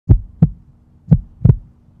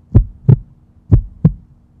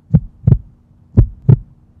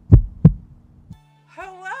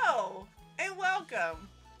welcome!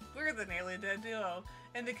 We're the Nearly Dead Duo,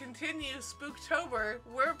 and to continue Spooktober,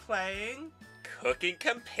 we're playing... Cooking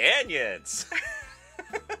Companions!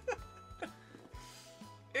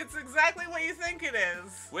 It's exactly what you think it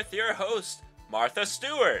is. With your host, Martha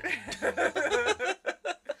Stewart.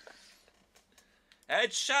 And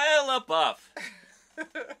Shia LaBeouf.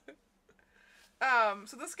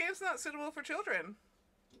 So this game's not suitable for children.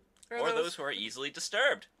 Or those who are easily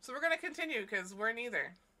disturbed. So we're gonna continue, because we're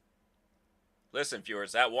neither. Listen,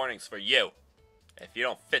 viewers, that warning's for you. If you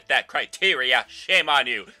don't fit that criteria, shame on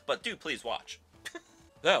you. But do please watch.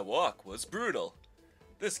 That walk was brutal.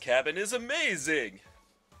 This cabin is amazing.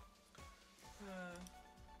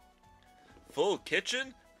 Full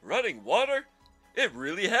kitchen, running water. It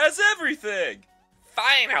really has everything.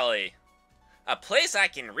 Finally! A place I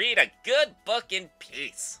can read a good book in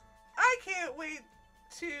peace. I can't wait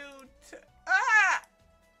to...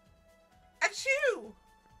 Achoo!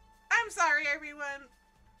 I'm sorry, everyone.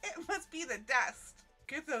 It must be the dust.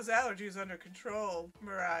 Get those allergies under control,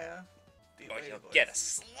 Mariah. Or you'll get a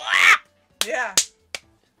slap! Yeah.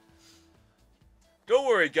 Don't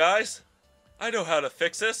worry, guys. I know how to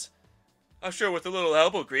fix this. I'm sure with a little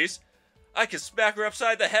elbow grease, I can smack her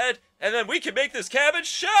upside the head, and then we can make this cabin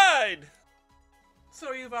shine! So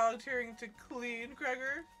are you volunteering to clean,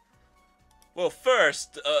 Gregor? Well,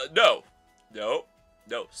 first, no. No.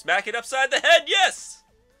 Smack it upside the head, yes!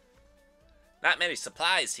 Not many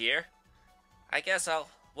supplies here. I guess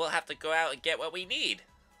we'll have to go out and get what we need.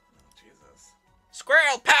 Oh, Jesus.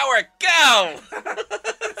 Squirrel power, go!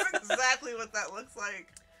 That's exactly what that looks like.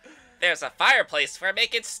 There's a fireplace for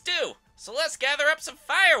making stew, so let's gather up some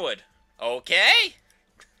firewood. Okay?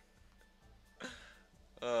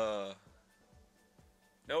 Know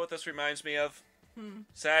what this reminds me of?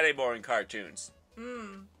 Saturday morning cartoons.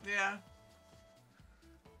 Yeah.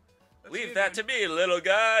 That's Leave easy. that to me, little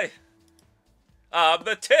guy.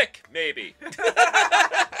 The Tick, maybe.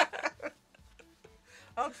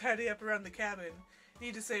 I'll tidy up around the cabin.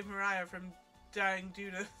 Need to save Mariah from dying due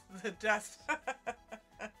to the dust.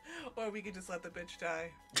 Or we could just let the bitch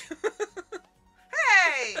die.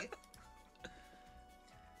 Hey!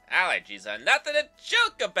 Allergies are nothing to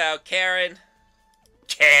joke about, Karen.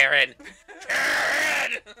 Karen!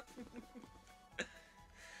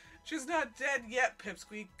 She's not dead yet,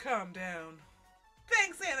 Pipsqueak. Calm down.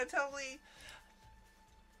 Thanks, Anatoly.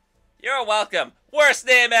 You're welcome. Worst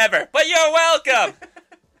name ever, but you're welcome.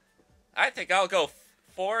 I think I'll go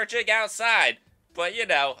foraging outside. But, you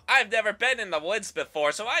know, I've never been in the woods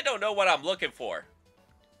before, so I don't know what I'm looking for.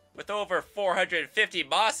 With over 450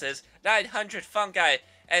 mosses, 900 fungi,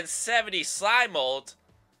 and 70 slime molds,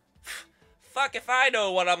 fuck if I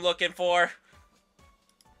know what I'm looking for.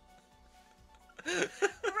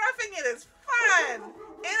 Roughing it is fun!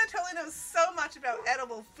 Anatoly knows so much about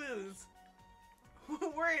edible foods.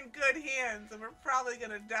 We're in good hands, and we're probably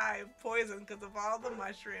gonna die of poison because of all the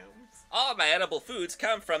mushrooms. All my edible foods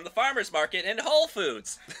come from the farmer's market and Whole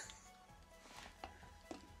Foods.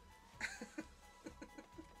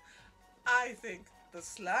 I think the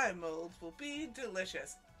slime molds will be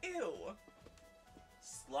delicious. Ew.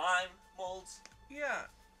 Slime molds? Yeah,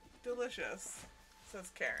 delicious,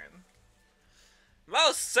 says Karen.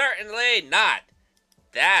 Most certainly not.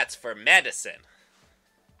 That's for medicine.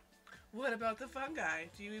 What about the fungi?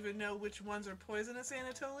 Do you even know which ones are poisonous,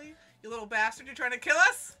 Anatoly? You little bastard, you're trying to kill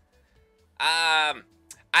us? I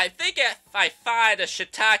think if I find a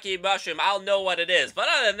shiitake mushroom, I'll know what it is. But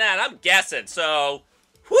other than that, I'm guessing, so...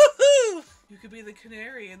 Woohoo! You could be the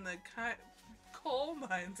canary in the coal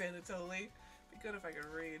mines, Anatoly. Be good if I could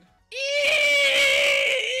read.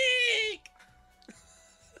 Eek!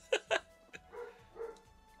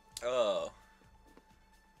 Oh.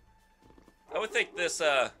 I would think this,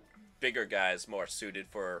 bigger guy is more suited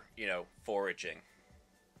for, you know, foraging.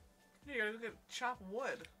 You're gonna chop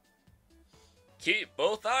wood. Keep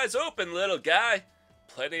both eyes open, little guy.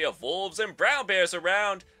 Plenty of wolves and brown bears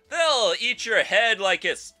around. They'll eat your head like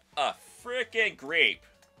it's a frickin' grape.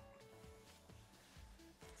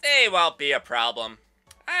 They won't be a problem.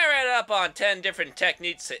 I read up on 10 different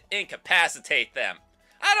techniques to incapacitate them.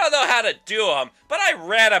 I don't know how to do them, but I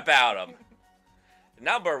read about them.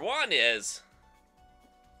 Number 1 is...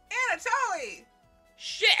 Anatoly!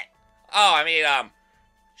 Shit! Oh, I mean,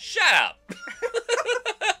 shut up.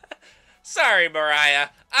 Sorry, Mariah.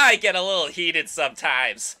 I get a little heated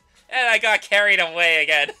sometimes. And I got carried away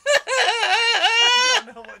again. I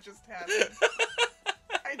don't know what just happened.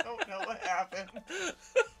 I don't know what happened.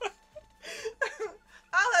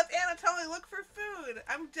 I'll have Anatoly look for food.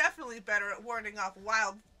 I'm definitely better at warding off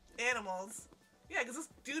wild animals. Yeah, because this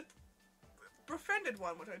dude befriended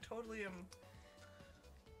one, which I totally am...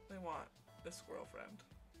 I want. the squirrel friend.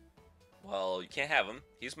 Well, you can't have him.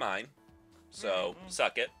 He's mine. So,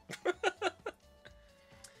 suck it.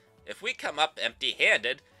 If we come up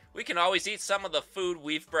empty-handed, we can always eat some of the food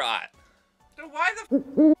we've brought. So why the f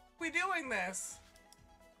are we doing this?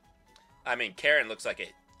 I mean, Karen looks like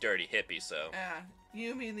a dirty hippie, so...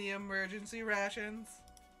 You mean the emergency rations?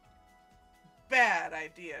 Bad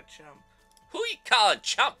idea, chump. Who you calling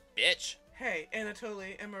chump, bitch? Hey,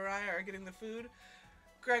 Anatoly and Mariah are getting the food.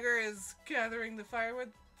 Gregor is gathering the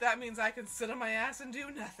firewood. That means I can sit on my ass and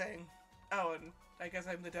do nothing. Oh, and I guess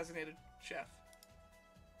I'm the designated chef.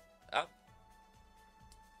 Oh.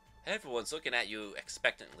 Everyone's looking at you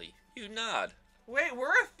expectantly. You nod. Wait, we're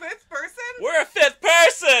a fifth person? We're a fifth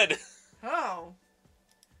person! Oh.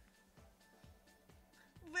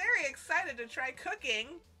 Very excited to try cooking.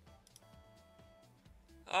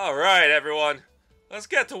 Alright, everyone. Let's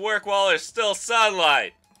get to work while there's still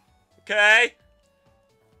sunlight. Okay?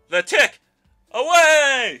 The tick!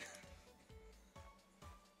 Away!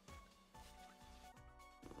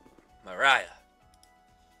 Mariah.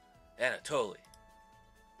 Anatoly.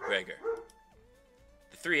 Gregor.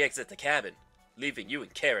 The three exit the cabin, leaving you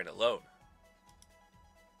and Karen alone.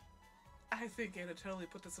 I think Anatoly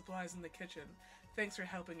put the supplies in the kitchen. Thanks for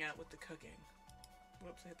helping out with the cooking.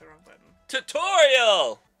 Whoops, I hit the wrong button.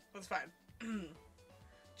 Tutorial! That's fine.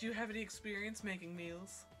 Do you have any experience making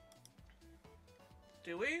meals?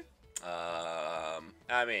 Do we?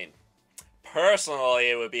 I mean, personally,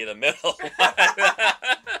 it would be the middle one.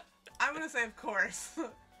 I'm gonna say, of course.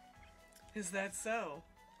 Is that so?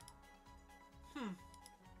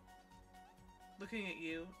 Looking at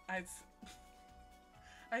you, I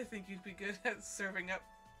think you'd be good at serving up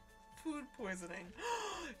food poisoning.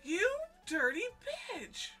 You dirty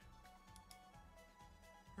bitch!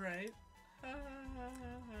 Right?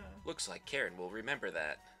 Looks like Karen will remember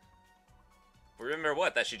that. Remember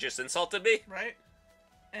what? That she just insulted me? Right?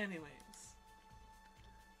 Anyways.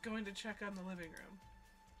 Going to check on the living room.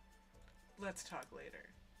 Let's talk later.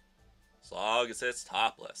 As long as it's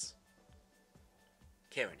topless.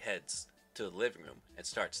 Karen heads to the living room and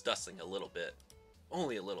starts dusting a little bit.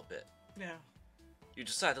 Only a little bit. Yeah. You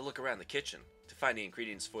decide to look around the kitchen to find the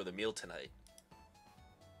ingredients for the meal tonight.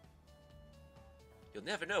 You'll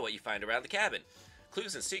never know what you find around the cabin.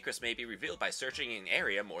 Clues and secrets may be revealed by searching an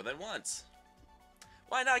area more than once.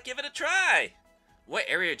 Why not give it a try? What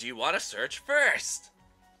area do you want to search first?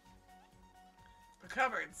 The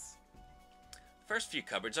cupboards. First few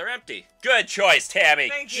cupboards are empty. Good choice, Tammy!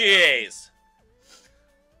 Thank you. Jeez!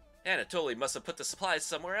 Anatoly must have put the supplies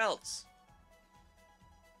somewhere else.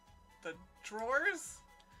 The drawers?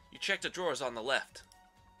 You check the drawers on the left.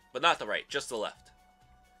 But not the right, just the left.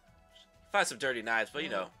 Find some dirty knives, but you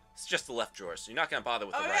know, it's just the left drawers. You're not going to bother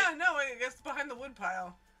with the right. Oh yeah, no, I guess behind the wood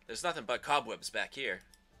pile. There's nothing but cobwebs back here.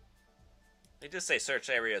 They just say search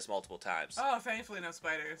areas multiple times. Oh, thankfully no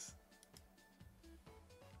spiders.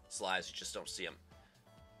 Slides, you just don't see them.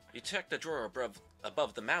 You check the drawer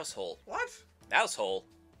above the mouse hole. What? Mouse hole?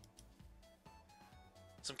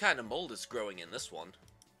 Some kind of mold is growing in this one.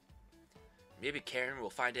 Maybe Karen will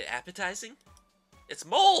find it appetizing? It's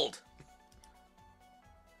mold!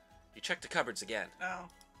 You check the cupboards again. Oh.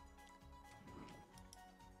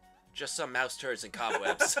 Just some mouse turds and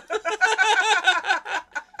cobwebs.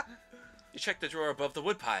 You check the drawer above the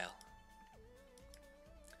woodpile.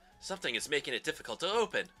 Something is making it difficult to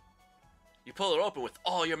open. You pull it open with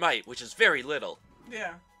all your might, which is very little.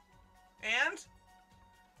 Yeah. And?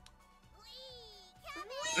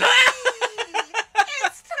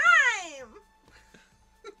 It's time!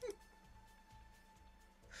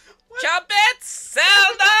 Chumpets,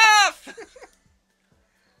 sound off! So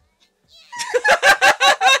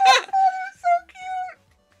cute!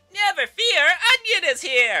 Never fear, Onion is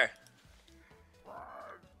here!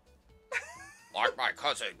 Like my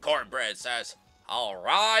cousin Cornbread says, I'll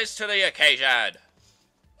rise to the occasion.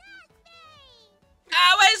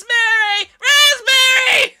 Always Mary!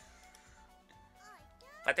 Raspberry!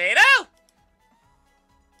 Potato?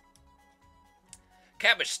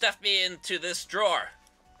 Cabbage stuffed me into this drawer.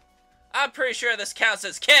 I'm pretty sure this counts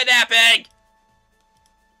as kidnapping!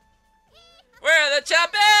 Where are the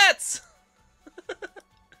Chumpets?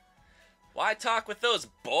 Why talk with those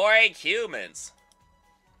boring humans?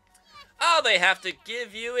 All they have to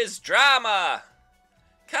give you is drama.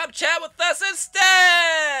 Come chat with us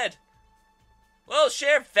instead! We'll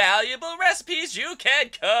share valuable recipes you can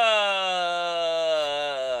cook.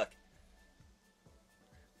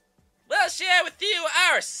 We'll share with you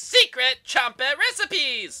our secret Chumpet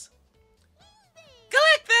recipes.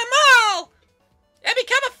 Collect them all and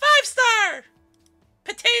become a 5-star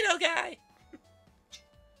potato guy.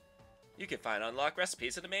 You can find unlocked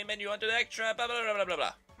recipes in the main menu under the extra blah blah blah blah blah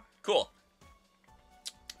blah. Cool.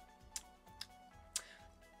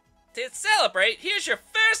 To celebrate, here's your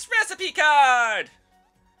first recipe card!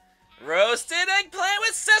 Roasted eggplant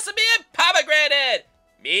with sesame and pomegranate!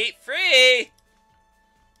 Meat free!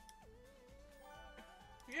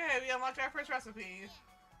 Yeah, we unlocked our first recipe.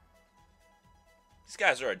 These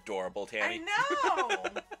guys are adorable, I Tammy. know!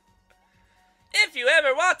 If you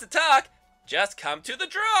ever want to talk, just come to the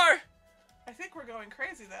drawer! I think we're going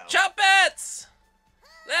crazy, though. Chumpets!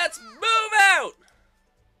 Let's move out!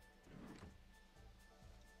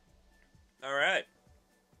 Alright.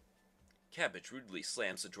 Cabbage rudely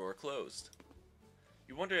slams the drawer closed.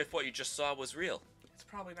 You wonder if what you just saw was real. It's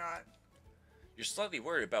probably not. You're slightly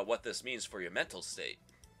worried about what this means for your mental state.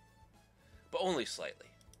 But only slightly.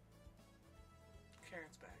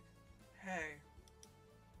 Karen's back. Hey.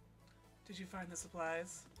 Did you find the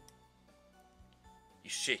supplies? You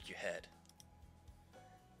shake your head.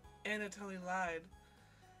 Anatoly lied.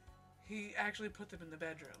 He actually put them in the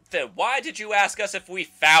bedroom. Then why did you ask us if we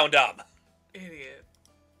found them? Idiot.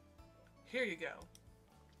 Here you go.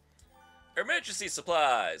 Emergency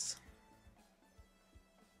supplies.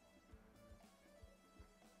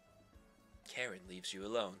 Karen leaves you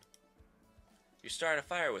alone. You start a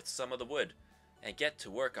fire with some of the wood and get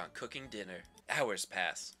to work on cooking dinner. Hours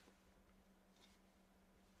pass.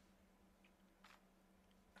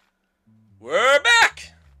 We're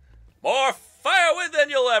back! More firewood than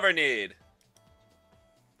you'll ever need.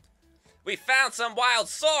 We found some wild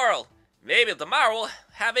sorrel. Maybe tomorrow we'll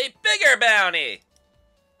have a bigger bounty.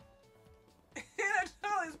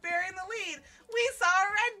 Anatoly's bearing the lead. We saw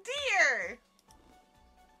a red deer.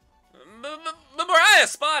 Mariah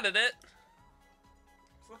spotted it.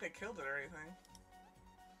 It's not like they killed it or anything.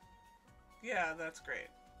 Yeah, that's great.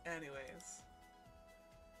 Anyways.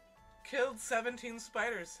 Killed 17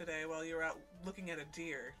 spiders today while you were out looking at a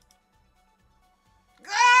deer.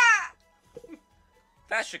 Ah!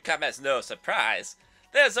 That should come as no surprise.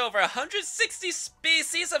 There's over 160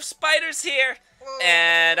 species of spiders here,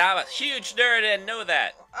 and I'm a huge nerd and know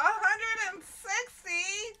that. 160?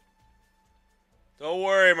 Don't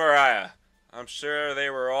worry, Mariah. I'm sure they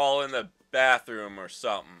were all in the bathroom or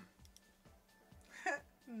something.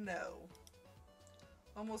 No.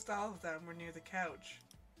 Almost all of them were near the couch.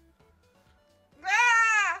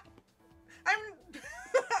 Ah! I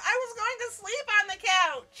was going to sleep on the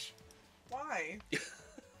couch. Why?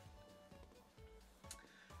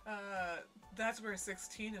 That's where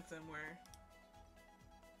 16 of them were.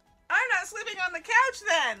 I'm not sleeping on the couch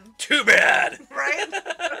then. Too bad. Right?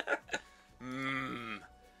 And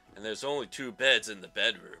there's only 2 beds in the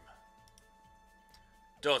bedroom.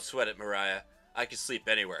 Don't sweat it, Mariah. I can sleep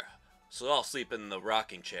anywhere, so I'll sleep in the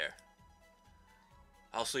rocking chair.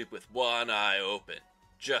 I'll sleep with one eye open,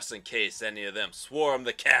 just in case any of them swarm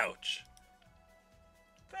the couch.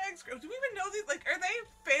 Thanks, Gregor. Do we even know these? Like, are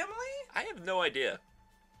they family? I have no idea.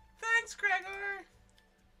 Thanks, Gregor.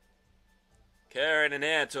 Karen and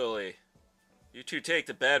Anatoly, you two take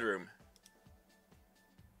the bedroom.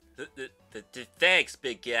 Thanks,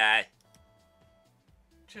 big guy.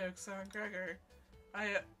 Joke's on Gregor.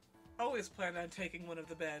 I always planned on taking one of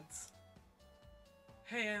the beds.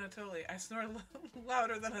 Hey, Anatoly, I snore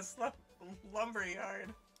louder than a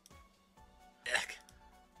lumberyard. Ugh.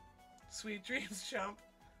 Sweet dreams, chump.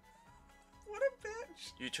 What a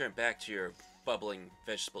bitch. You turn back to your bubbling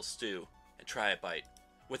vegetable stew and try a bite,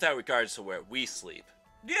 without regards to where we sleep.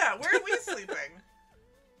 Yeah, where are we sleeping?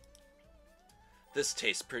 This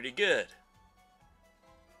tastes pretty good.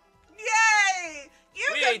 Yay! You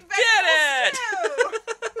We cooked did it! vegetable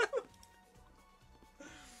stew!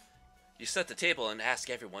 You set the table and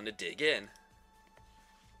ask everyone to dig in.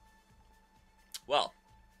 Well.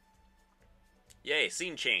 Yay,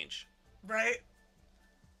 scene change. Right?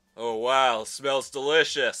 Oh wow, smells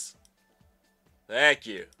delicious. Thank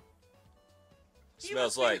you. Smells You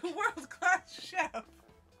must like be a world-class chef.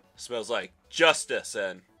 smells like justice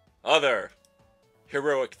and other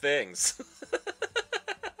heroic things.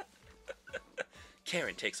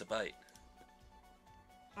 Karen takes a bite.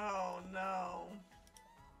 Oh no.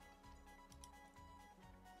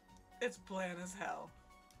 It's bland as hell.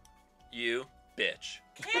 You bitch.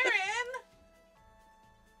 Karen!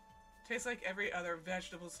 Tastes like every other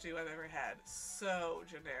vegetable stew I've ever had. So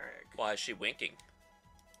generic. Why is she winking?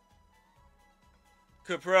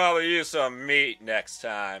 Could probably use some meat next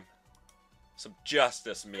time. Some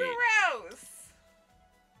justice meat. Gross!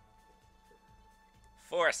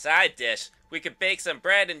 For a side dish, we could bake some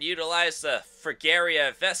bread and utilize the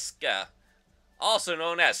Fragaria vesca, also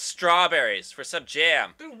known as strawberries, for some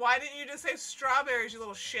jam. Then why didn't you just say strawberries, you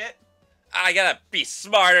little shit? I gotta be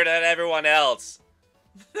smarter than everyone else.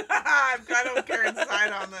 I'm kind of Karen's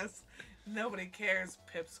side on this. Nobody cares,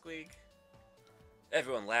 Pipsqueak.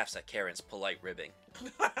 Everyone laughs at Karen's polite ribbing.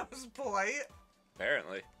 That was polite.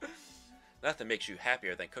 Apparently. Nothing makes you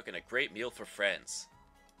happier than cooking a great meal for friends.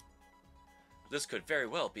 This could very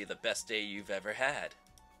well be the best day you've ever had.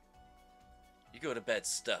 You go to bed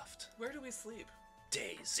stuffed. Where do we sleep?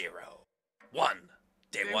 Day 0. 1.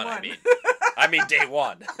 Day Day 1, I one. mean. I mean day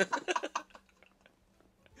 1.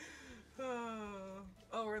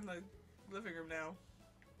 Oh, we're in the living room now.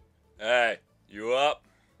 Hey, you up?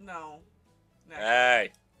 No.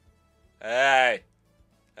 Hey. Hey.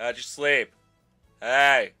 How'd you sleep?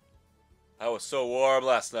 Hey. I was so warm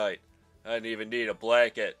last night. I didn't even need a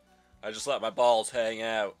blanket. I just let my balls hang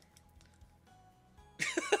out.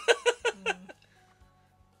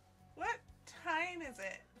 What time is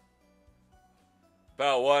it?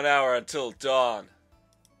 About 1 hour until dawn.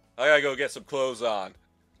 I gotta go get some clothes on.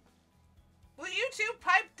 Will you two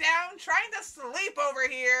pipe down? Trying to sleep over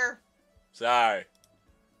here. Sorry.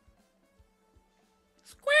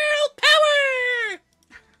 Squirrel power!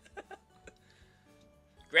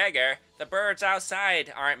 Gregor, the birds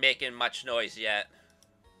outside aren't making much noise yet.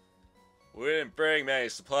 We didn't bring many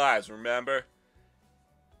supplies, remember?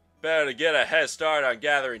 Better to get a head start on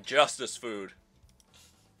gathering justice food.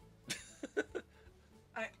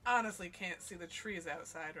 I honestly can't see the trees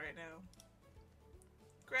outside right now.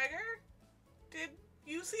 Gregor, did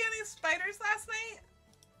you see any spiders last night?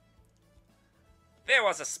 There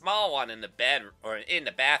was a small one in the bed or in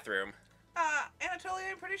the bathroom. Anatolia,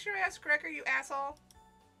 I'm pretty sure I asked Gregor, you asshole.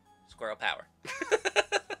 Squirrel power.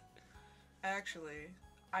 Actually,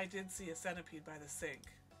 I did see a centipede by the sink.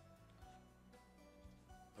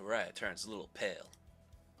 Mariah turns a little pale.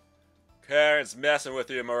 Karen's messing with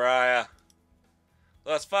you, Mariah.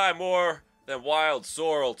 Let's find more than wild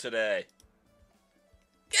sorrel today.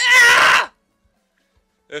 Ah!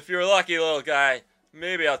 If you're lucky, little guy,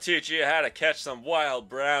 maybe I'll teach you how to catch some wild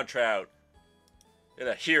brown trout in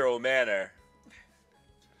a hero manner.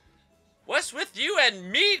 What's with you and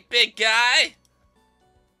meat, big guy?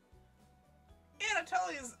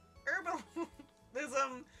 Anatolia's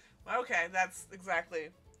herbalism. Okay, that's exactly.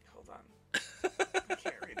 Hold on. I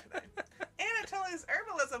can't read today. Anatolia's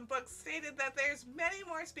herbalism book stated that there's many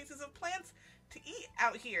more species of plants to eat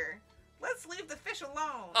out here. Let's leave the fish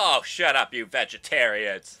alone. Oh, shut up, you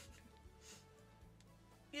vegetarians.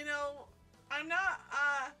 You know, I'm not,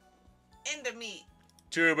 into meat.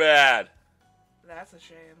 Too bad. That's a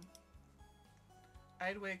shame.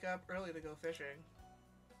 I'd wake up early to go fishing.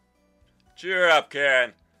 Cheer up,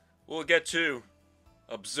 Karen. We'll get to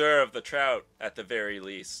observe the trout at the very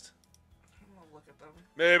least. I'm gonna look at them.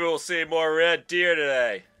 Maybe we'll see more red deer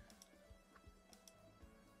today.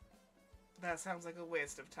 That sounds like a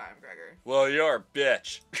waste of time, Gregor. Well, you're a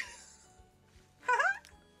bitch.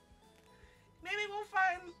 Maybe we'll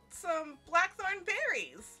find some blackthorn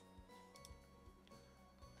berries.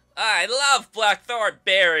 I love blackthorn Of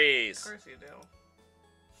berries. course you do.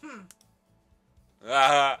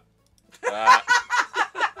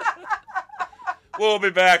 We'll be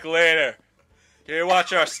back later. Can you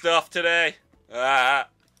watch our stuff today?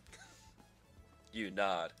 You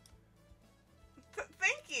nod.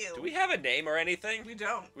 Thank you. Do we have a name or anything? We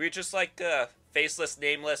don't. We're just like a faceless,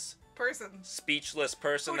 nameless, Person. speechless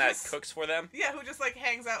person Who that just- cooks for them? Yeah, who just like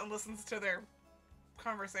hangs out and listens to their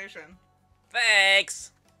conversation.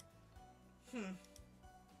 Thanks.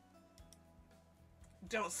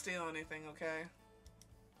 Don't steal anything, okay?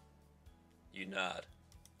 You nod.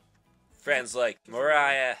 Friends like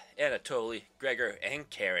Mariah, Anatoly, Gregor, and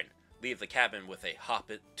Karen leave the cabin with a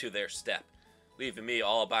hop it to their step, leaving me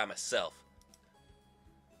all by myself.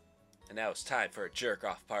 And now it's time for a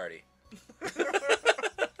jerk-off party.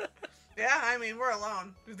 Yeah, I mean, we're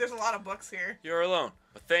alone. There's a lot of books here. You're alone,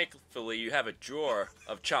 but thankfully you have a drawer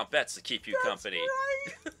of chompettes to keep you company.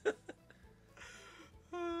 Right.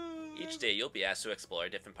 Each day you'll be asked to explore a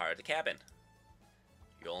different part of the cabin.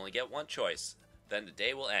 You'll only get one choice, then the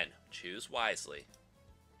day will end. Choose wisely.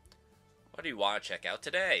 What do you want to check out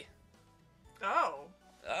today? Oh.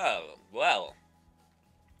 Oh, well.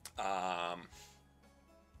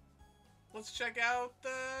 Let's check out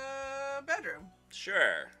the bedroom.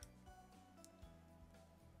 Sure.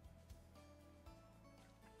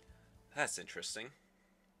 That's interesting.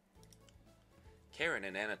 Karen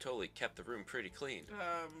and Anatoly kept the room pretty clean.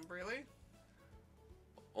 Really?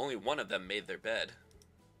 Only one of them made their bed.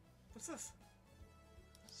 What's this?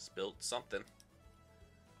 Spilt something.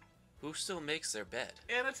 Who still makes their bed?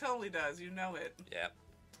 Anatoly does, you know it. Yeah.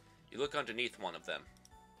 You look underneath one of them.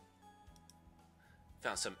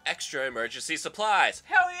 Found some extra emergency supplies.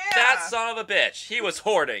 Hell yeah! That son of a bitch. He was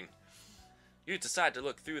hoarding. You decide to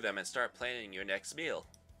look through them and start planning your next meal.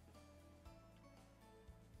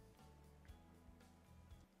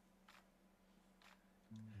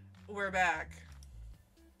 We're back.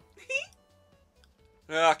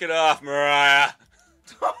 Knock it off, Mariah.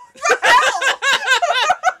 What the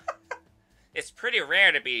hell? It's pretty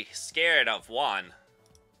rare to be scared of one.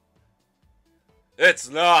 It's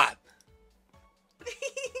not.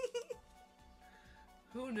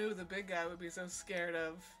 Who knew the big guy would be so scared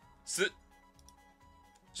of?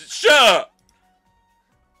 Shut up!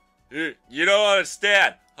 You don't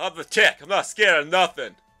understand. I'm the tick. I'm not scared of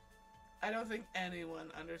nothing. I don't think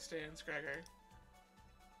anyone understands Gregor.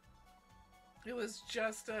 It was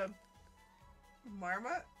just a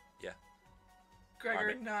marmot? Yeah. Gregor,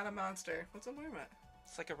 Marmot. not a monster. What's a marmot?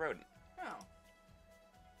 It's like a rodent. Oh.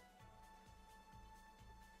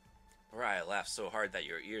 Mariah laughs so hard that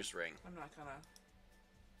your ears ring. I'm not gonna.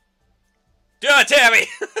 Do it, Tammy!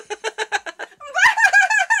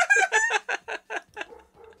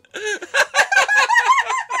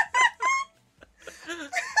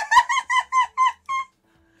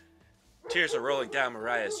 Tears are rolling down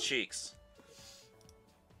Mariah's cheeks.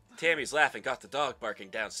 Tammy's laughing got the dog barking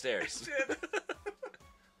downstairs. Shit.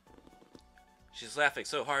 She's laughing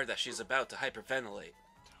so hard that she's about to hyperventilate.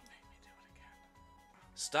 Don't make me do it again.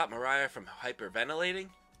 Stop Mariah from hyperventilating?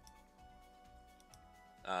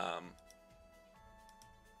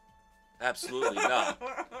 Absolutely not.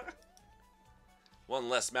 One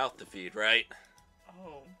less mouth to feed, right?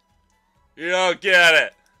 Oh. You don't get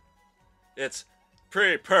it. It's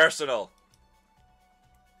pretty personal.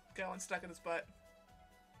 Going stuck in his butt.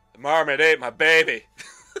 The marmot ate my baby.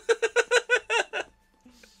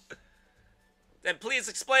 Then please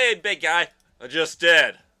explain, big guy. I just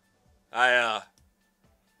did.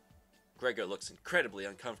 Gregor looks incredibly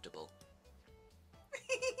uncomfortable.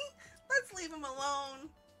 Let's leave him alone.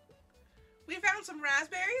 We found some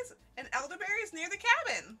raspberries and elderberries near the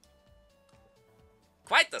cabin.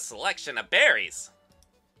 Quite the selection of berries.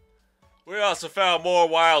 We also found more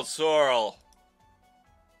wild sorrel.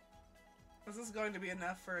 This is going to be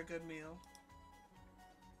enough for a good meal.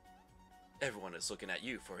 Everyone is looking at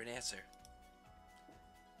you for an answer.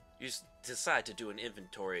 You decide to do an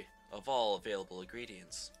inventory of all available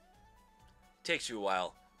ingredients. Takes you a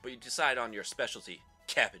while, but you decide on your specialty,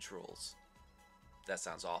 cabbage rolls. That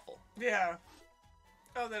sounds awful. Yeah.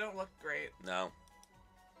 Oh, they don't look great. No.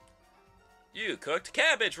 You cooked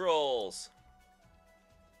cabbage rolls!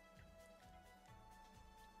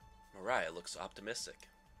 Mariah looks optimistic.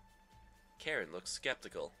 Karen looks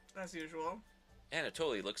skeptical. As usual.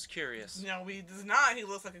 Anatoly looks curious. No, he does not. He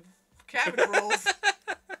looks like a cabbage rolls.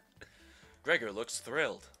 Gregor looks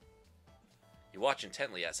thrilled. You watch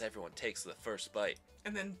intently as everyone takes the first bite.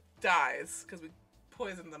 And then dies, because we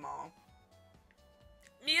poisoned them all.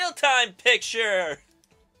 Mealtime picture!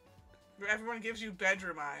 Everyone gives you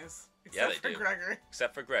bedroom eyes. Yeah, Except they for do. Gregor.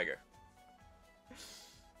 Except for Gregor.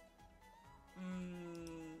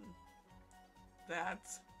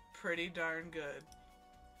 That's pretty darn good.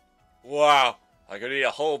 Wow, I could eat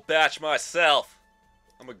a whole batch myself.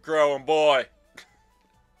 I'm a growing boy.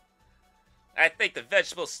 I think the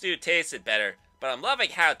vegetable stew tasted better, but I'm loving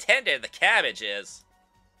how tender the cabbage is.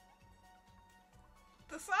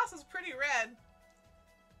 The sauce is pretty red.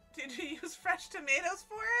 Did you use fresh tomatoes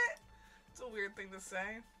for it? It's a weird thing to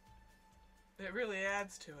say. It really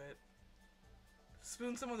adds to it.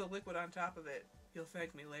 Spoon some of the liquid on top of it. You'll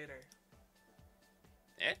thank me later.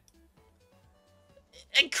 Eh?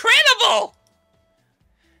 Incredible!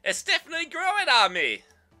 It's definitely growing on me.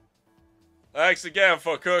 Thanks again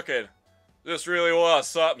for cooking. This really was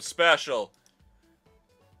something special.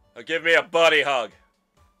 Now give me a buddy hug.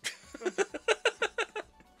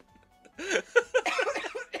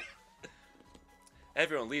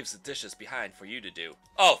 Everyone leaves the dishes behind for you to do.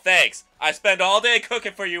 Oh, thanks. I spend all day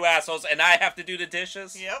cooking for you assholes, and I have to do the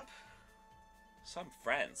dishes? Yep. Some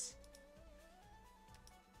friends.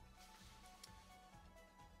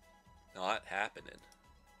 Not happening.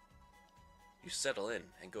 You settle in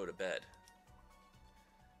and go to bed.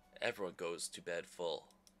 Everyone goes to bed full.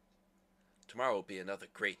 Tomorrow will be another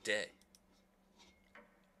great day.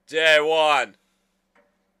 Day one.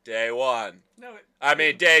 Day one. No, I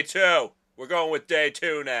mean day two. We're going with day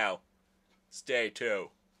two now. It's day two.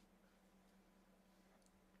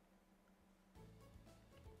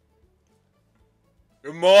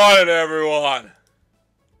 Good morning, everyone.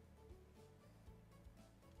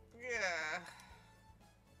 Yeah.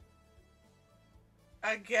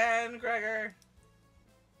 Again, Gregor.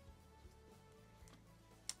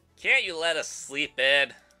 Can't you let us sleep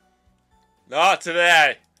in? Not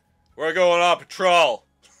today. We're going on patrol.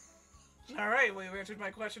 Alright, well, you answered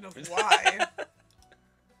my question of why.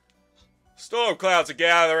 Storm clouds are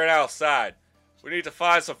gathering outside. We need to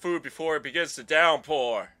find some food before it begins to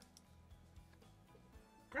downpour.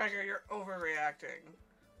 Gregor, you're overreacting.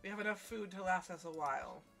 We have enough food to last us a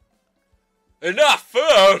while. Enough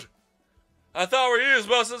food? I thought we used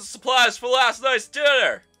most of the supplies for last night's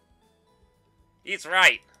dinner. He's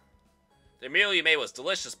right. The meal you made was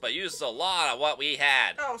delicious, but used a lot of what we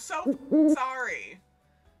had. Oh, so sorry.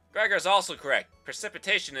 Gregor's also correct.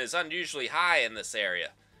 Precipitation is unusually high in this area,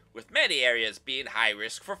 with many areas being high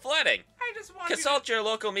risk for flooding. I just want Consult your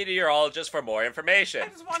local meteorologist for more information. I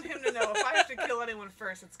just want him to know if I have to kill anyone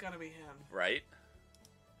first, it's gonna be him. Right?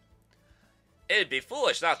 It'd be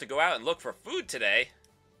foolish not to go out and look for food today.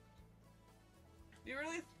 You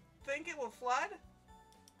really think it will flood?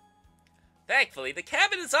 Thankfully, the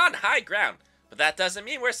cabin is on high ground, but that doesn't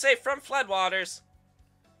mean we're safe from floodwaters.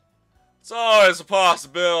 It's always a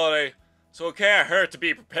possibility, so it can't hurt to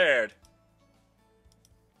be prepared.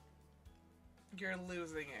 You're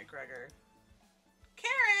losing it, Gregor.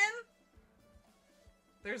 Karen!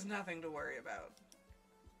 There's nothing to worry about.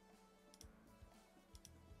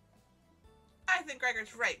 I think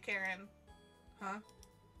Gregor's right, Karen. Huh?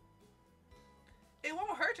 It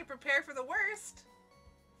won't hurt to prepare for the worst.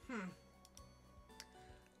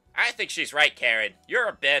 I think she's right, Karen. You're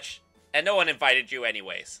a bitch, and no one invited you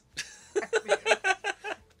anyways.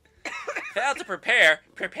 Fail to prepare,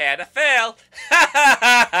 prepare to fail.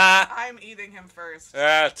 I'm eating him first.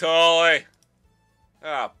 Yeah, totally.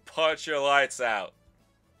 Punch your lights out.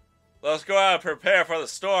 Let's go out and prepare for the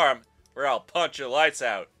storm, or I'll punch your lights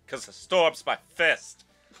out, because the storm's my fist.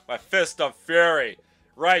 My fist of fury.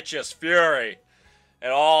 Righteous fury.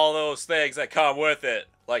 And all those things that come with it,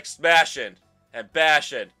 like smashing and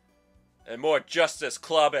bashing and more justice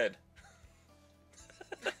clubbing.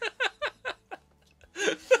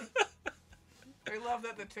 I love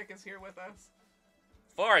that the tick is here with us.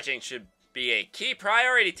 Foraging should be a key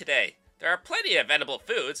priority today. There are plenty of edible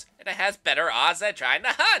foods, and it has better odds than trying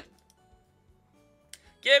to hunt.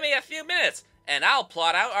 Give me a few minutes, and I'll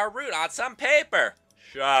plot out our route on some paper.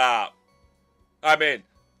 Shut up. I mean,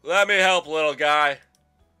 let me help, little guy.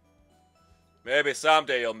 Maybe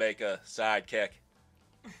someday you'll make a sidekick.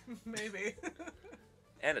 Maybe.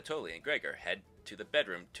 Anatoly and Gregor head to the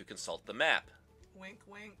bedroom to consult the map. Wink,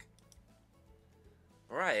 wink.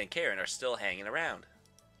 Mariah and Karen are still hanging around.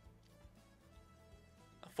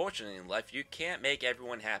 Unfortunately, in life, you can't make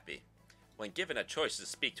everyone happy. When given a choice to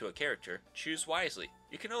speak to a character, choose wisely.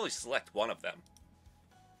 You can only select one of them.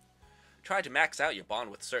 Try to max out your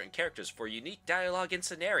bond with certain characters for unique dialogue and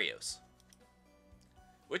scenarios.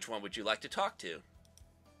 Which one would you like to talk to?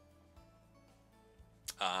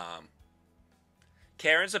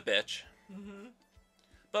 Karen's a bitch.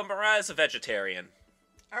 But Mariah's a vegetarian.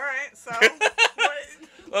 Alright, so... what?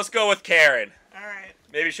 Let's go with Karen. Alright.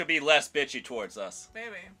 Maybe she'll be less bitchy towards us.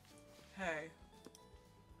 Maybe. Hey.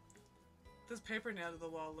 This paper nailed to the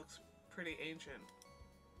wall looks pretty ancient.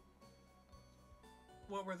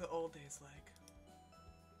 What were the old days like?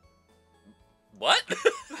 What?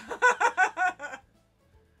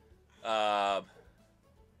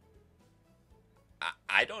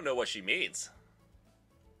 I don't know what she means.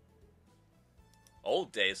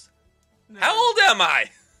 Old days? Never, How old am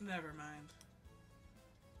I? Never mind.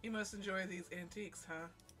 You must enjoy these antiques, huh?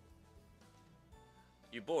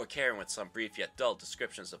 You bore Karen with some brief yet dull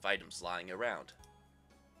descriptions of items lying around.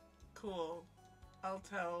 Cool. I'll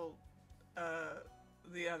tell,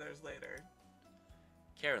 the others later.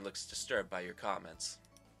 Karen looks disturbed by your comments.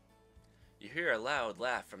 You hear a loud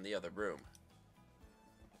laugh from the other room.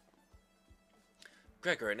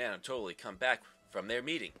 Gregor and Anatoly come back from their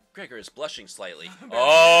meeting. Gregor is blushing slightly.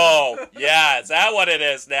 Oh, yeah, is that what it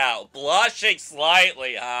is now? Blushing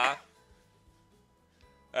slightly, huh?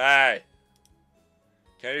 Hey,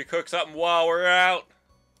 can you cook something while we're out?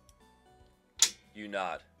 You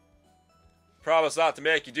nod. Promise not to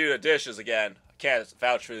make you do the dishes again. I can't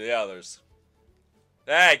vouch for the others.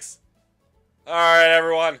 Thanks. Alright,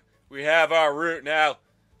 everyone. We have our route now.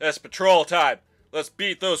 It's patrol time. Let's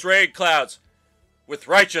beat those rain clouds with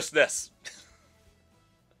righteousness.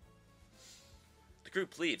 The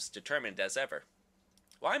group leaves, determined as ever.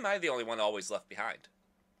 Why am I the only one always left behind?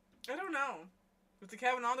 I don't know. With the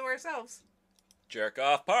cabin all to ourselves. Jerk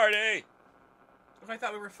off party. If I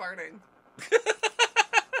thought we were farting.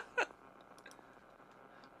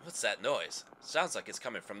 What's that noise? Sounds like it's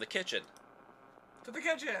coming from the kitchen. To the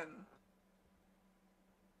kitchen.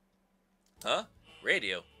 Huh?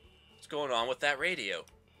 Radio? What's going on with that radio?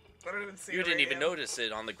 I don't even see You the didn't even radio. notice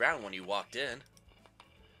it on the ground when you walked in.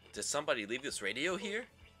 Did somebody leave this radio here?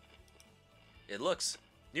 It looks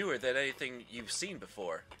newer than anything you've seen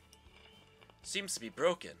before. Seems to be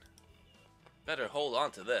broken. Better hold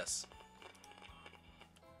on to this.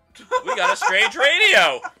 We got a strange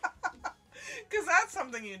radio! Because that's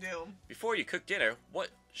something you do. Before you cook dinner, what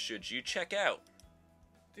should you check out?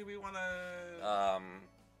 Do we want to...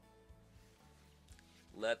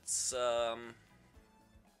 Let's,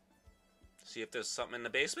 see if there's something in the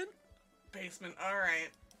basement? Basement,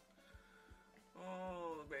 alright.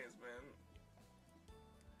 Oh, the basement.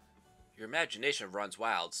 Your imagination runs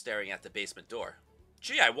wild, staring at the basement door.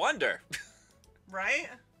 Gee, I wonder! Right?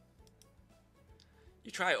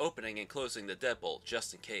 You try opening and closing the deadbolt,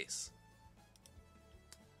 just in case.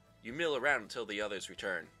 You mill around until the others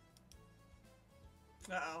return.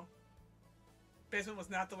 Uh-oh. Basement was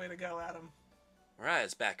not the way to go, Adam.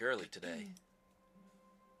 Mariah's back early today.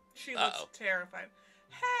 She looks terrified.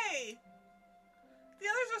 Hey! The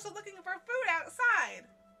others are still looking for food outside.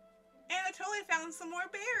 Anatoly found some more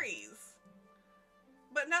berries.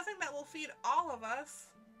 But nothing that will feed all of us.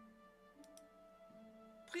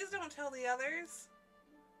 Please don't tell the others.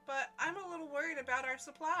 But I'm a little worried about our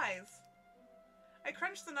supplies. I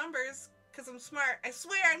crunched the numbers because I'm smart. I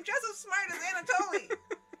swear I'm just as smart as Anatoly.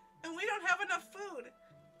 And we don't have enough food,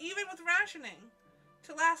 even with rationing,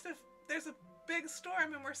 to last if there's a big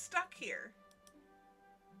storm and we're stuck here.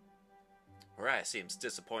 Mariah seems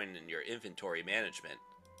disappointed in your inventory management.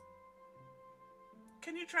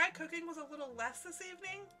 Can you try cooking with a little less this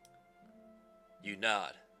evening? You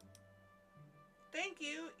nod. Thank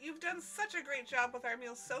you. You've done such a great job with our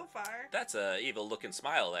meals so far. That's a evil-looking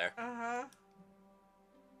smile there. Uh-huh.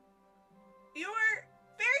 You're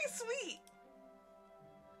very sweet.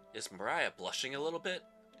 Is Mariah blushing a little bit?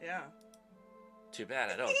 Yeah. Too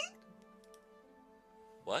bad I don't.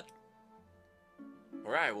 What?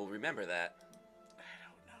 Mariah will remember that. I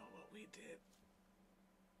don't know what we did.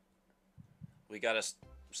 We gotta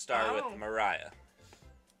start with Mariah.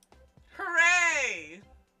 Hooray!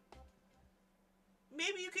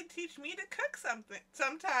 Maybe you could teach me to cook something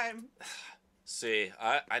sometime. See,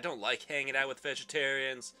 I don't like hanging out with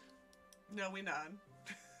vegetarians. No, we none.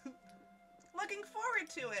 Looking forward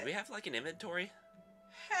to it. Do we have like an inventory?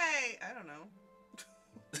 Hey, I don't know.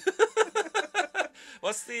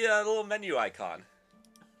 What's the little menu icon?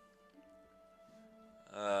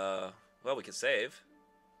 Well, we can save.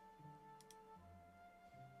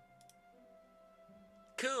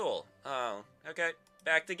 Cool. Oh, okay.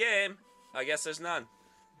 Back to game. I guess there's none.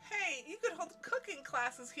 Hey, you could hold cooking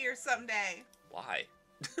classes here someday. Why?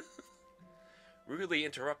 Rudely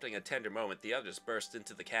interrupting a tender moment, the others burst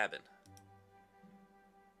into the cabin.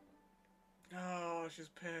 Oh, she's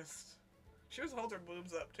pissed. She was holding her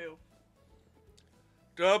boobs up, too.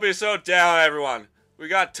 Don't be so down, everyone. We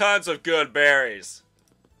got tons of good berries.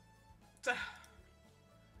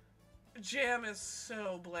 Jam is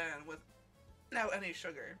so bland without any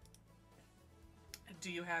sugar.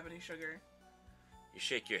 Do you have any sugar? You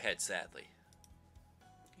shake your head sadly.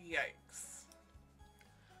 Yikes.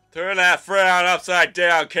 Turn that frown upside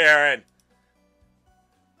down, Karen.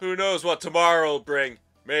 Who knows what tomorrow will bring?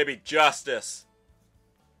 Maybe justice.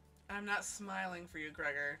 I'm not smiling for you,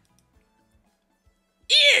 Gregor.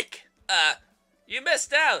 Eek! You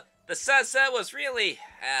missed out. The sunset was really,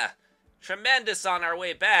 tremendous on our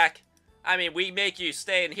way back. I mean, we make you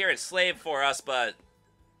stay in here and slave for us, but...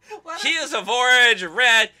 Hues of orange,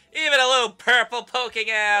 red, even a little purple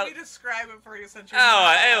poking out. Let me describe it for you since you're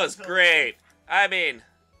Oh, it was great. I mean...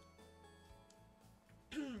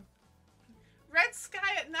 Red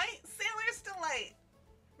sky at night, sailor's delight.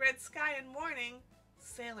 Red sky in morning,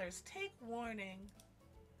 sailors take warning.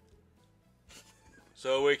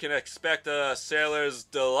 So we can expect a sailor's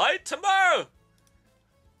delight tomorrow?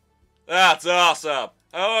 That's awesome.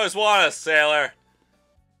 I always want a sailor.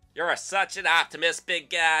 You're such an optimist, big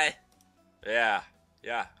guy. Yeah.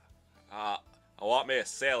 I want me a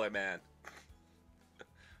sailor man.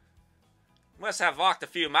 Must have walked a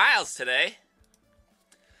few miles today.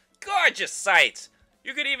 Gorgeous sights.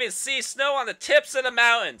 You could even see snow on the tips of the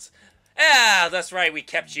mountains. Ah, that's right, we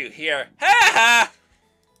kept you here. Ha ha!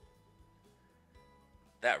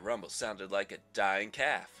 That rumble sounded like a dying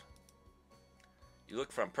calf. You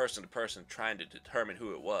look from person to person, trying to determine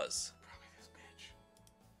who it was. Probably this bitch.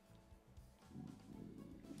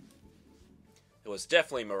 It was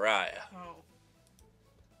definitely Mariah. Oh.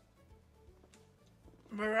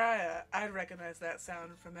 Mariah, I'd recognize that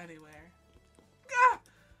sound from anywhere. Gah!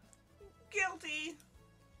 Guilty.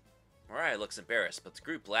 Mariah looks embarrassed, but the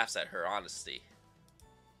group laughs at her honesty.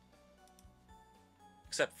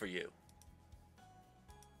 Except for you.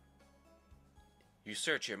 You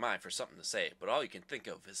search your mind for something to say, but all you can think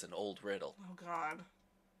of is an old riddle. Oh, God.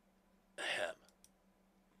 Ahem.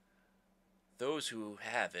 Those who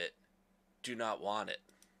have it do not want it.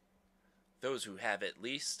 Those who have it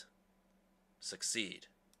least succeed.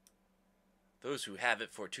 Those who have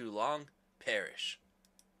it for too long perish.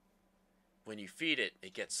 When you feed it,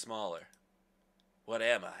 it gets smaller. What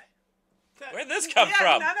am I? Where'd this come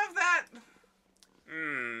from? None of that.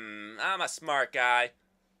 I'm a smart guy.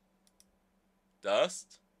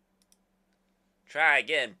 Dust? Try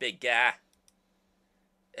again, big guy.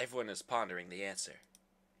 Everyone is pondering the answer.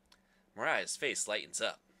 Mariah's face lightens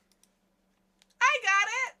up. I got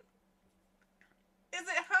it. Is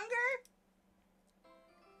it hunger?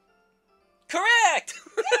 Correct!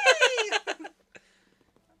 Yay!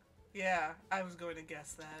 Yeah, I was going to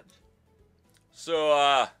guess that.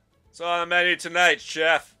 So, what's on the menu tonight,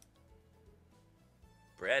 chef?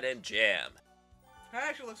 Bread and jam. That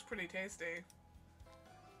actually looks pretty tasty.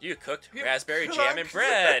 You cooked You raspberry cooked. jam and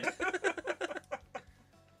bread.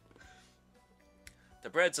 The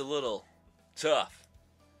bread's a little tough.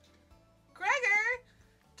 Gregor,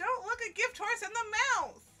 don't look a gift horse in the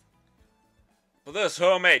mouth. But this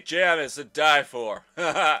homemade jam is to die for.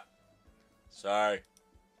 Sorry.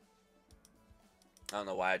 I don't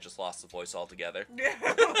know why I just lost the voice altogether. Yeah,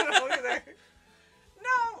 look at that.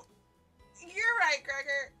 No, you're right,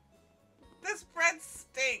 Gregor. This bread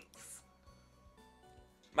stinks.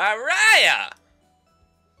 Mariah!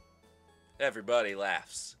 Everybody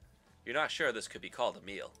laughs. You're not sure this could be called a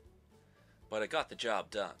meal, but it got the job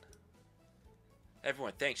done.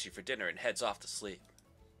 Everyone thanks you for dinner and heads off to sleep.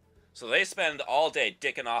 So they spend all day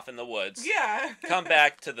dicking off in the woods, Yeah. come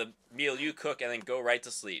back to the meal you cook, and then go right to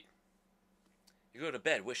sleep. You go to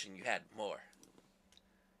bed wishing you had more.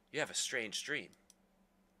 You have a strange dream.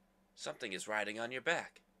 Something is riding on your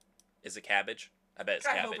back. Is it cabbage? I bet it's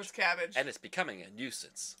I cabbage. hope it's cabbage. And it's becoming a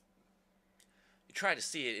nuisance. You try to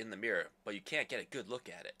see it in the mirror, but you can't get a good look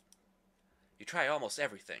at it. You try almost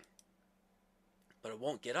everything, but it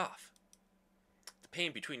won't get off. The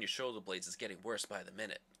pain between your shoulder blades is getting worse by the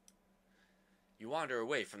minute. You wander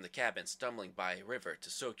away from the cabin, stumbling by a river to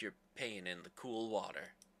soak your pain in the cool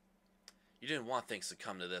water. You didn't want things to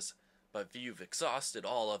come to this, but you've exhausted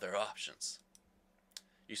all other options.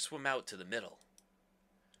 You swim out to the middle.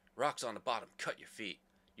 Rocks on the bottom cut your feet.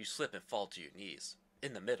 You slip and fall to your knees.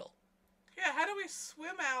 In the middle. Yeah, how do we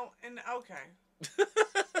swim out and... Okay.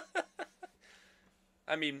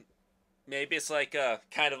 I mean, maybe it's like a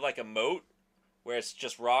kind of like a moat where it's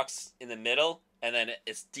just rocks in the middle and then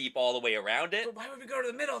it's deep all the way around it. But why would we go to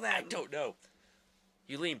the middle then? I don't know.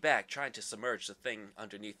 You lean back trying to submerge the thing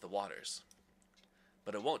underneath the waters.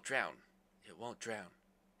 But it won't drown. It won't drown.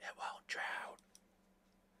 It won't drown.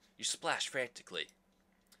 You splash frantically,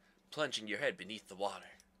 plunging your head beneath the water.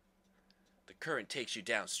 The current takes you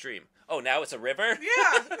downstream. Oh, now it's a river?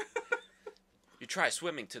 Yeah. You try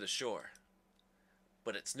swimming to the shore,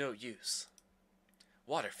 but it's no use.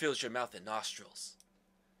 Water fills your mouth and nostrils.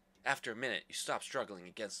 After a minute, you stop struggling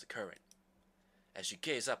against the current. As you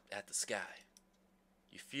gaze up at the sky,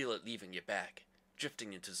 you feel it leaving your back,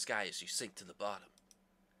 drifting into the sky as you sink to the bottom.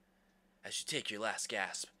 As you take your last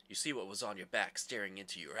gasp, you see what was on your back staring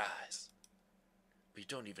into your eyes. But you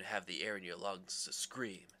don't even have the air in your lungs to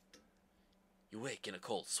scream. You wake in a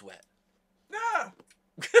cold sweat. Ah.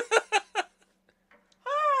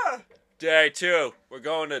 Ah. Day 2. We're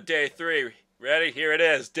going to day 3. Ready? Here it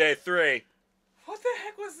is. Day 3. What the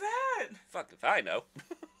heck was that? Fuck if I know.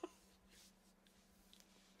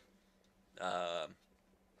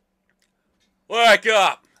 Wake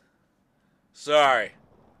up! Sorry.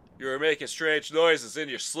 You were making strange noises in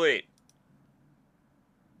your sleep.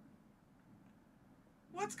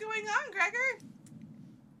 What's going on, Gregor?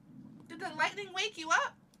 Did the lightning wake you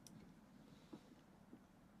up?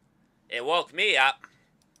 It woke me up.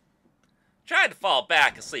 Tried to fall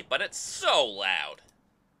back asleep, but it's so loud.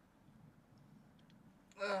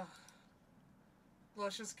 Ugh.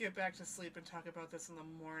 Let's just get back to sleep and talk about this in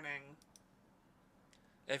the morning.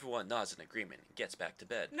 Everyone nods in agreement and gets back to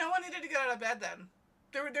bed. No one needed to get out of bed then.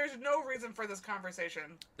 There's no reason for this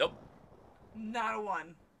conversation. Nope. Not a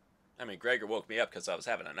one. I mean, Gregor woke me up because I was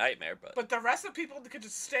having a nightmare, but... But the rest of people could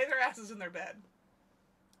just stay their asses in their bed. ...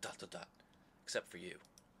 Except for you.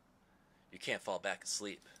 You can't fall back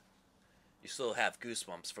asleep. You still have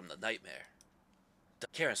goosebumps from the nightmare.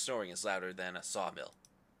 Karen's snoring is louder than a sawmill. ...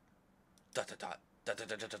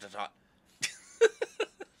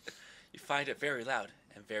 You find it very loud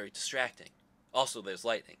and very distracting. Also, there's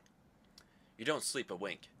lightning. You don't sleep a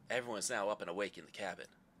wink. Everyone's now up and awake in the cabin.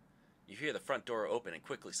 You hear the front door open and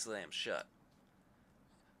quickly slam shut.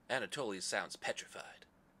 Anatoly sounds petrified.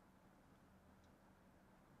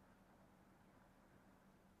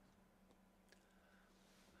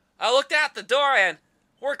 I looked out the door and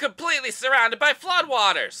we're completely surrounded by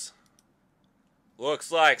floodwaters.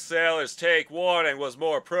 Looks like sailors take warning was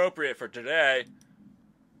more appropriate for today.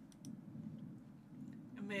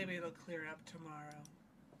 Maybe it'll clear up tomorrow.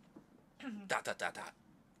 Dot, dot, dot, dot.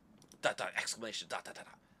 Dot, dot, exclamation, dot, dot, dot,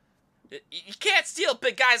 dot. You can't steal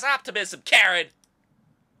big guy's optimism, Karen.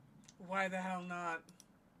 Why the hell not?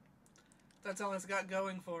 That's all he's got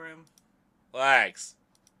going for him. Thanks.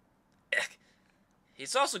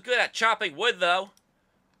 He's also good at chopping wood, though.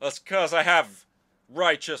 That's 'cause I have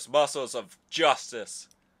righteous muscles of justice.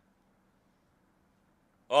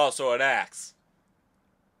 Also an axe.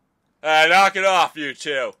 Hey, knock it off, you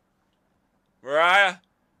two. Mariah,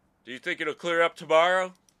 do you think it'll clear up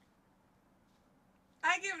tomorrow?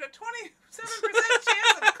 I give it a 27%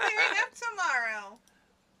 chance of clearing up tomorrow.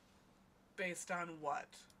 Based on what?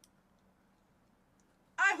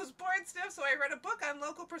 I was bored stiff, so I read a book on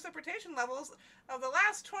local precipitation levels of the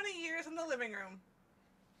last 20 years in the living room.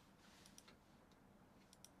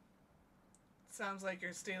 Sounds like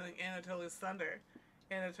you're stealing Anatoly's thunder.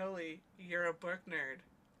 Anatoly, you're a book nerd,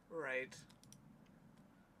 right?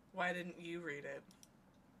 Why didn't you read it?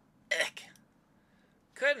 Ick.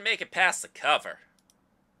 Couldn't make it past the cover.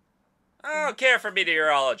 I don't care for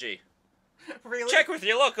meteorology. Really? Check with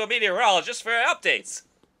your local meteorologist for updates.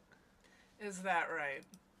 Is that right?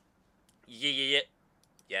 Yeah.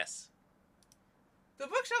 Yes. The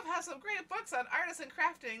bookshelf has some great books on artisan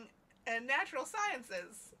crafting and natural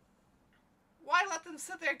sciences. Why let them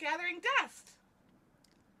sit there gathering dust?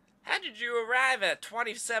 How did you arrive at a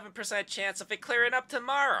 27% chance of it clearing up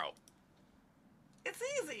tomorrow? It's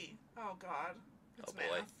easy. Oh, God. It's Oh,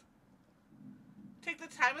 boy. math. Take the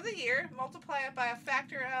time of the year, multiply it by a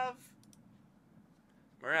factor of...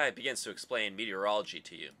 Mariah begins to explain meteorology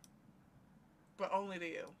to you. But only to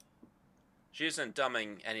you. She isn't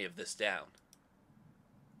dumbing any of this down.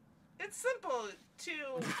 It's simple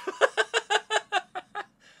to...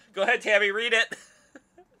 Go ahead, Tammy, read it.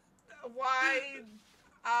 Y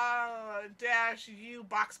dash U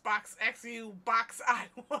box X U box I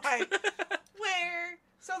Y. Where...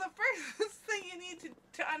 So the first thing you need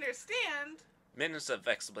to understand... Minutes of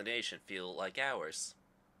explanation feel like hours.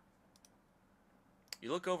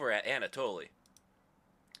 You look over at Anatoly.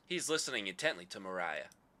 He's listening intently to Mariah.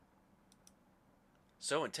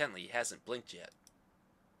 So intently he hasn't blinked yet.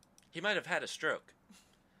 He might have had a stroke.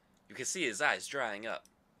 You can see his eyes drying up.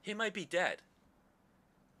 He might be dead.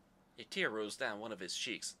 A tear rolls down one of his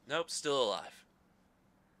cheeks. Nope, still alive.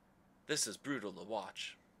 This is brutal to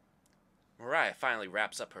watch. Mariah finally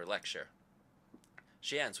wraps up her lecture.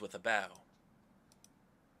 She ends with a bow.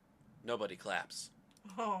 Nobody claps.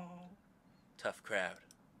 Oh... Tough crowd.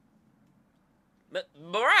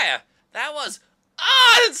 Mariah, that was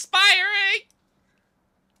awe-inspiring!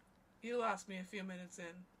 You lost me a few minutes in,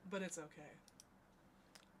 but it's okay.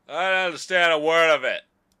 I don't understand a word of it,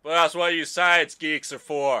 but that's what you science geeks are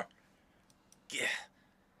for. Yeah.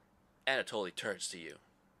 Anatoly turns to you.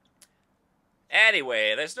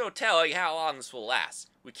 Anyway, there's no telling how long this will last.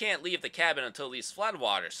 We can't leave the cabin until these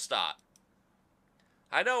floodwaters stop.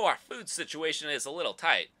 I know our food situation is a little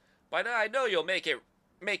tight, but I know you'll make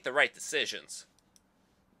the right decisions.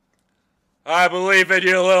 I believe in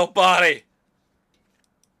you, little body.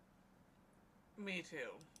 Me too.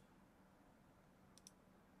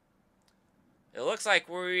 It looks like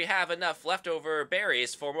we have enough leftover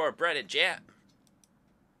berries for more bread and jam.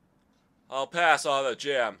 I'll pass on the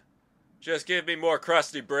jam. Just give me more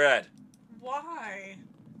crusty bread. Why?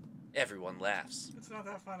 Everyone laughs, It's not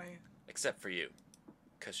that funny. except for you,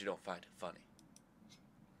 because you don't find it funny.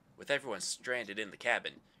 With everyone stranded in the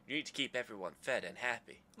cabin, you need to keep everyone fed and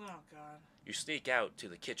happy. Oh, God. You sneak out to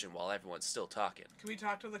the kitchen while everyone's still talking. Can we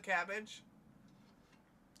talk to the cabbage?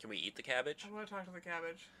 Can we eat the cabbage? I want to talk to the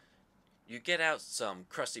cabbage. You get out some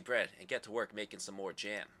crusty bread and get to work making some more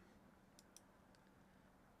jam.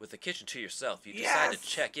 With the kitchen to yourself, you decide to Yes!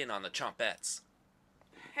 check in on the chompettes.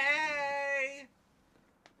 Hey!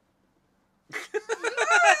 I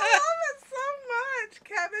love it so much!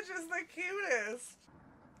 Cabbage is the cutest.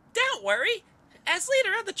 Don't worry! As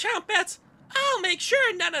leader of the chompettes, I'll make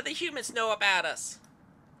sure none of the humans know about us.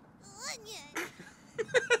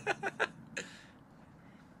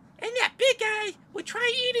 And that big guy would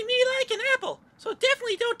try eating me like an apple, so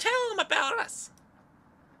definitely don't tell him about us.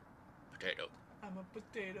 Potato. I'm a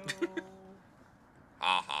potato.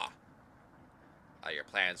 Ha ha. Are your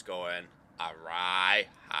plans going awry?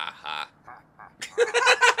 Ha ha.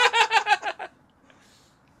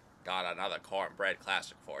 Got another cornbread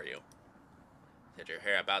classic for you. Did you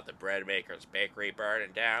hear about the bread maker's bakery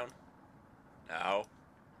burning down? No?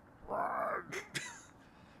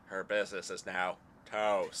 Her business is now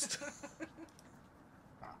toast.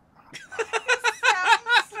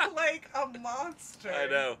 Sounds like a monster. I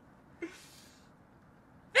know.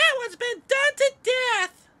 That one's been done to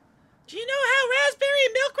death. Do you know how raspberry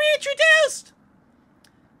milk reintroduced?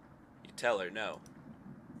 You tell her no.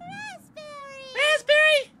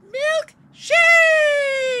 Raspberry milk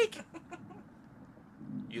shake!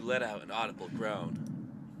 You let out an audible groan.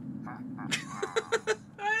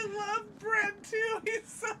 I love Brent too. He's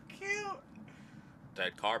so cute.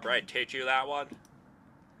 Did Carbright teach you that one?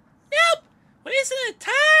 Nope! Wasted an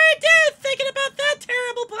entire day thinking about that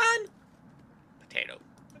terrible pun. Potato.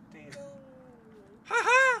 Potato.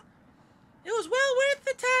 Haha! It was well worth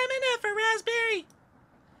the time and effort, Raspberry.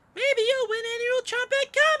 Maybe you'll win annual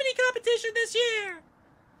trumpet comedy competition this year.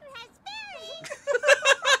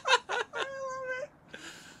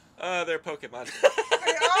 I love it. They're Pokemon.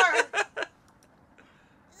 They are.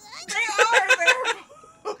 They are. They're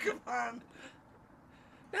Pokemon.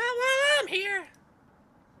 Not while I'm here.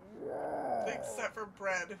 Except for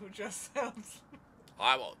Brent, who just sounds...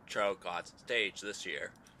 I won't choke on stage this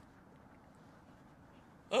year.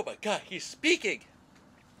 Oh my god, he's speaking!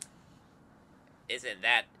 Isn't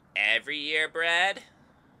that every year, Brad?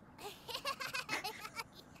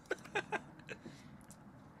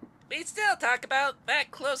 We still talk about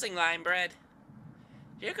that closing line, Brad.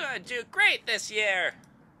 You're gonna do great this year.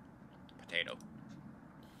 Potato.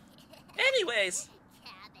 Anyways.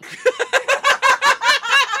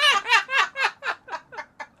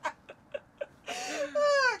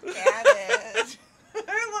 Cabbage.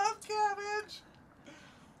 I love cabbage.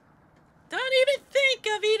 Don't even think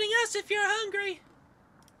of eating us if you're hungry.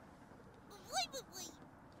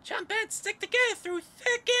 Chumpettes stick together through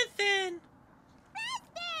thick and thin.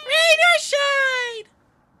 Rain or shine!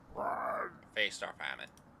 Face Star Famine.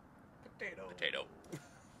 Potato. Potato.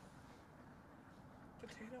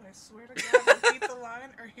 Potato, I swear to God, repeat the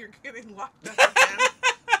line or you're getting locked up again.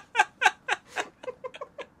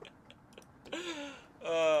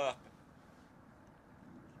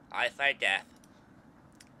 I fight death.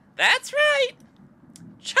 That's right!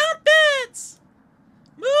 Chumpets!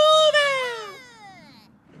 Move out!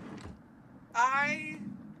 I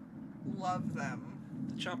love them.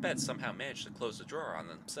 The Chompettes somehow managed to close the drawer on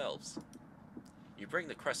themselves. You bring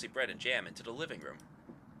the crusty bread and jam into the living room.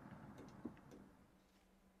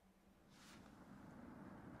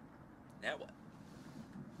 Now what?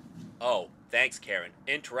 Oh, thanks, Karen.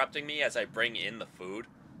 Interrupting me as I bring in the food?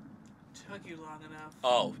 Took you long enough.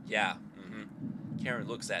 Oh, yeah. Karen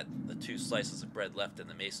looks at the 2 slices of bread left in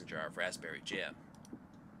the mason jar of raspberry jam.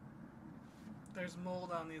 There's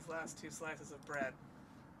mold on these last 2 slices of bread.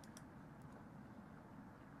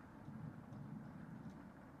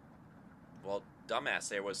 Well, dumbass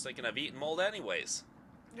there was thinking of eating mold anyways.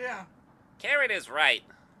 Yeah. Karen is right.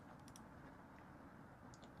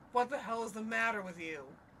 What the hell is the matter with you?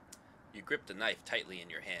 You grip the knife tightly in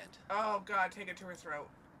your hand. Oh, God, take it to her throat.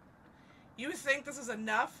 You think this is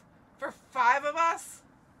enough for 5 of us?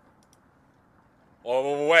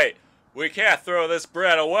 Oh, wait. We can't throw this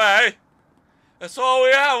bread away. That's all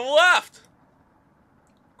we have left.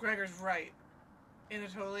 Gregor's right.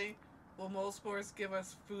 Anatoly, will mold spores give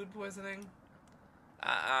us food poisoning?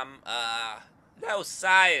 No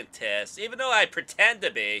scientist, even though I pretend to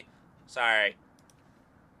be. Sorry.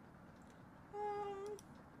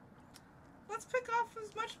 Let's pick off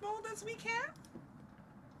as much mold as we can.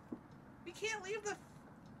 We can't leave the...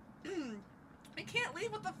 we can't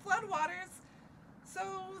leave with the floodwaters, so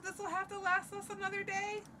this will have to last us another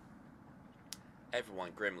day.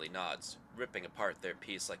 Everyone grimly nods, ripping apart their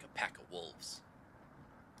piece like a pack of wolves.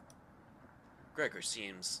 Gregor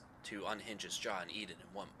seems to unhinge his jaw and eat it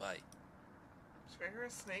in one bite. Is Gregor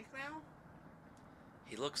a snake now?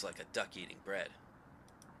 He looks like a duck eating bread.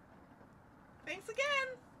 Thanks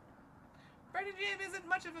again. Bread and jam isn't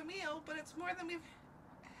much of a meal, but it's more than we've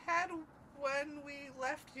had when we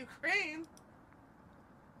left Ukraine.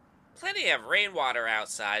 Plenty of rainwater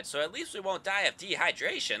outside, so at least we won't die of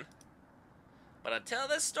dehydration. But until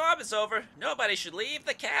this storm is over, nobody should leave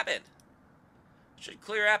the cabin. Should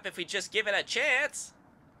clear up if we just give it a chance.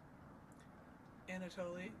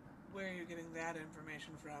 Anatoly, where are you getting that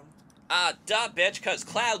information from? Duh, bitch, 'cause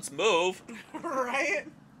clouds move. Right?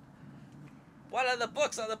 What are the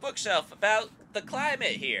books on the bookshelf about the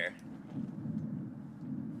climate here?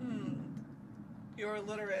 You're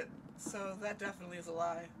illiterate, so that definitely is a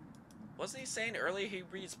lie. Wasn't he saying earlier he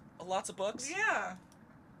reads lots of books? Yeah.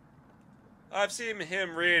 I've seen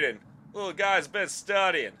him reading. Little guy's been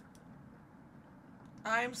studying.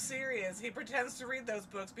 I'm serious. He pretends to read those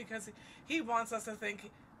books because he wants us to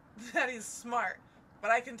think that he's smart.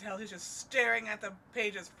 But I can tell he's just staring at the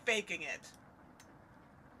pages, faking it.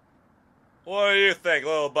 What do you think,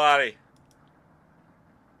 little body?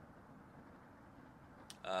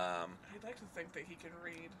 I'd like to think that he can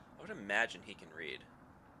read. I would imagine he can read.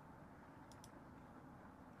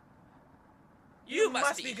 You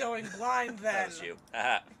must be going blind then. That was you.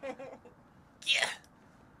 Haha. Yeah.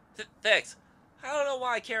 Thanks. I don't know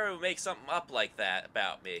why Karen would make something up like that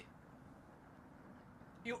about me.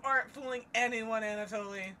 You aren't fooling anyone,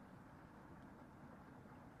 Anatoly.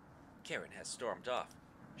 Karen has stormed off.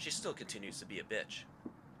 She still continues to be a bitch.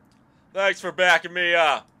 Thanks for backing me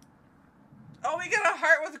up. Oh, we get a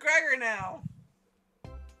heart with Gregor now.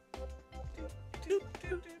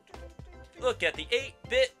 Look at the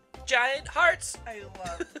 8-bit giant hearts. I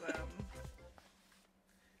love them.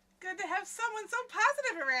 Good to have someone so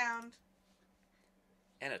positive around.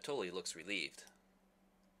 Anatoly looks relieved.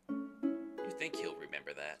 You think he'll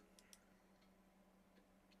remember that?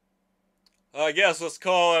 I guess let's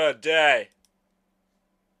call it a day.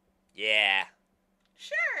 Yeah.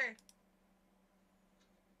 Sure.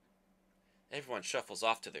 Everyone shuffles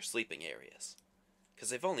off to their sleeping areas. Because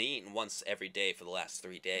they've only eaten once every day for the last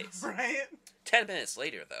 3 days. Right? 10 minutes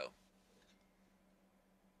later, though.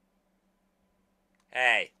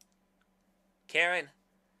 Hey. Karen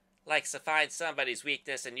likes to find somebody's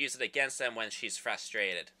weakness and use it against them when she's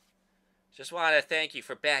frustrated. Just wanted to thank you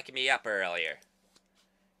for backing me up earlier.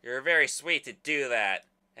 You're very sweet to do that.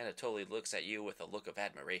 Anatoly looks at you with a look of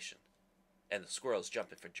admiration. And the squirrel's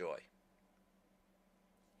jumping for joy.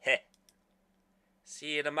 Heh.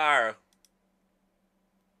 See you tomorrow.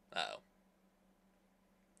 Uh-oh.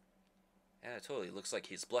 Anatoly looks like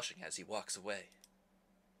he's blushing as he walks away.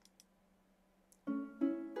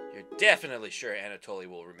 You're definitely sure Anatoly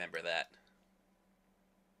will remember that.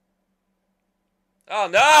 Oh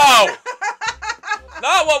no!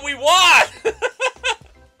 Not what we want!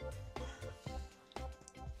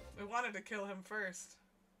 We wanted to kill him first.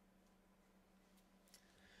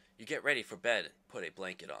 You get ready for bed and put a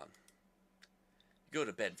blanket on. You go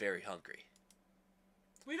to bed very hungry.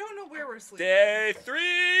 We don't know where we're sleeping. Day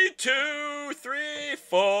 3, 2, 3,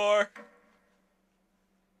 4.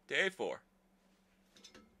 Day 4.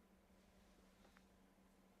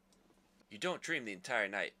 You don't dream the entire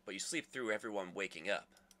night, but you sleep through everyone waking up.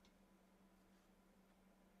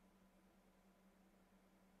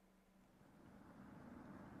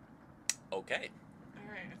 Okay.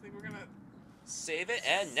 Alright, I think we're gonna Save it,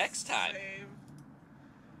 and next time. save.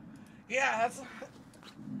 Yeah, that's...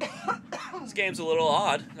 This game's a little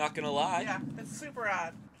odd, not gonna lie. Yeah, it's super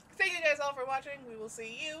odd. Thank you guys all for watching. We will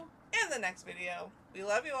see you in the next video. We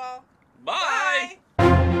love you all. Bye.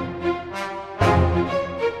 Bye.